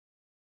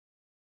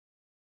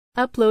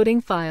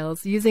Uploading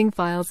files using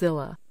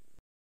FileZilla.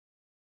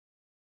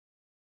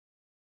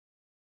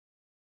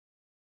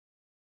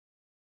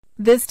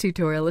 This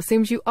tutorial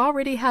assumes you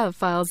already have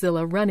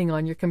FileZilla running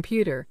on your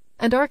computer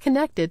and are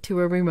connected to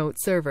a remote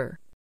server.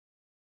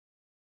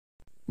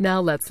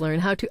 Now let's learn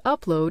how to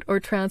upload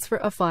or transfer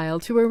a file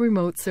to a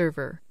remote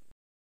server.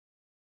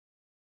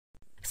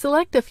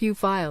 Select a few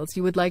files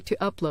you would like to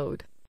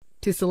upload.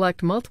 To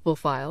select multiple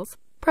files,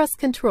 press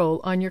Ctrl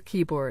on your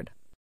keyboard.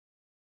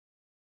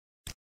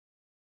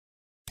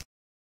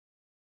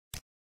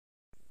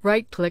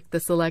 Right-click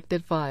the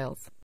selected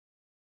files.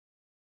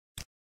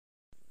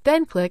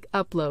 Then click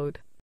Upload.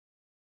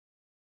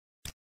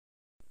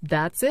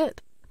 That's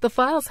it! The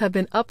files have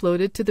been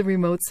uploaded to the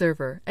remote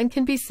server and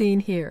can be seen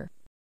here.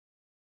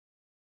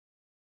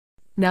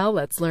 Now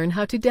let's learn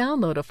how to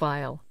download a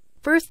file.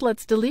 First,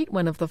 let's delete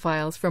one of the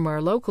files from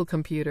our local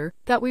computer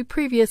that we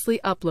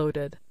previously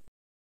uploaded.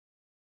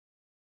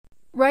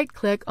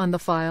 Right-click on the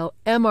file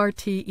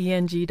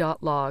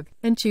mrteng.log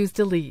and choose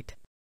Delete.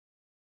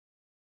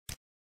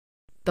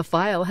 The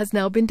file has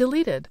now been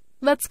deleted.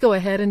 Let's go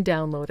ahead and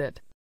download it.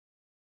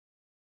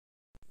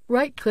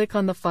 Right-click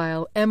on the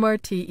file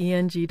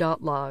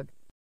mrteng.log.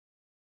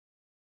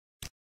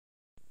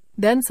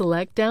 Then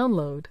select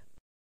Download.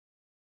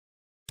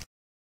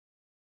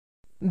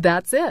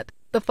 That's it!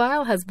 The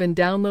file has been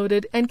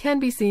downloaded and can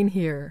be seen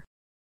here.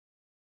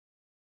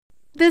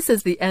 This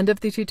is the end of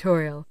the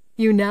tutorial.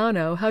 You now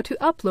know how to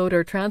upload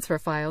or transfer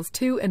files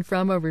to and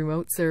from a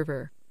remote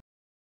server.